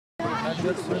I've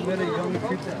met so many young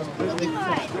people completely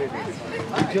frustrated.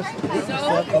 I just witnessed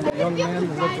that from a young man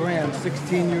in LeGrand,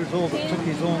 16 years old, that took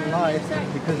his own life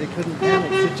because he couldn't handle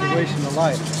the situation of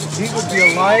life. He would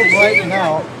be alive right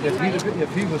now if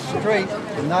he was straight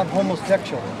and not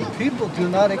homosexual. People do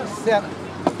not accept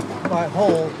by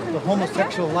whole the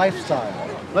homosexual lifestyle.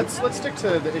 Let's stick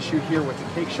to the issue here with the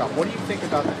cake shop. What do you think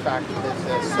about the fact that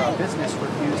this business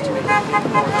refused to engage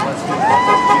more the lesbian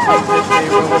couple? Do you think that they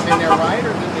were within their right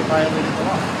or that they violated the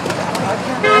law? I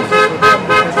can't answer for them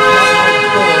because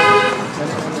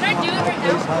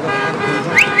it's not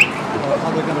my store,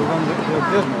 how they're going to run their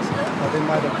business. They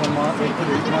might have come on, they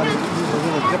could have might have used a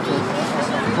little different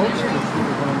approach to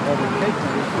people going to other cake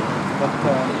makers, but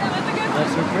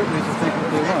that's their privilege to think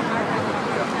what they want.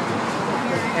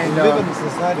 And we live in a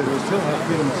society where we still have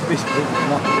freedom of speech, believe it or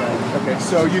not. Okay,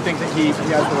 so you think that he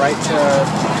has the right to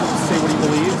say what he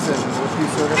believes and refuse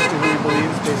service to who he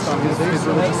believes based on his religious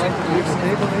beliefs?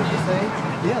 They believe to say,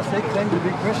 yes, they claim to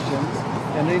be Christians,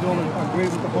 and they don't agree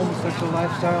with the homosexual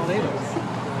lifestyle either.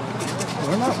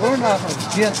 We're not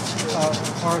against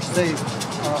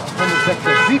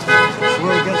homosexual people.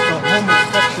 We're against the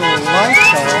homosexual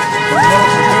lifestyle.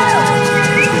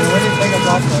 If you know anything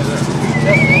about the New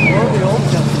Testament or the Old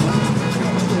Testament,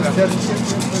 it says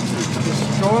it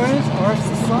destroys our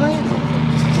society.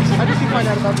 How did you find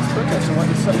out about this protest and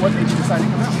what made you decide to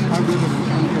come out? I live in the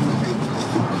people.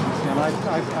 And a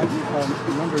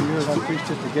number of years I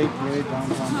preached at the Gay Parade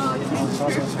downtown. I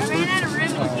ran out of room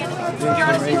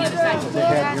and they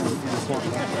had here in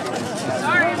Portland. I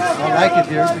like it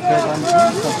here because I'm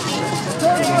doing something.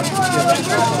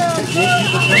 These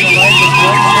people turn the light and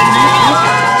join the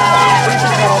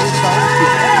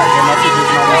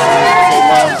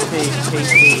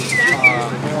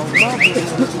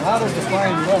how to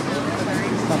define love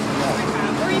is something else.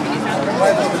 The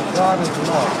Bible says God is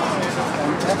love.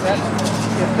 If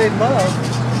they love,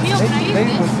 they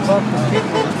would love the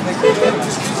people and take care of them.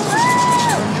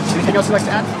 Anything else you'd like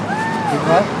to add?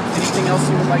 What? Anything else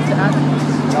you would like to add?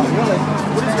 Not really.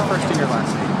 What is your first and your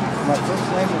last name? My first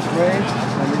name is Ray,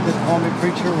 and they just call me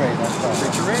Preacher Ray. That's all.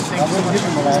 Preacher Ray, thank you. I wouldn't give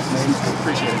him a last name.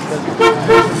 Appreciate it. Because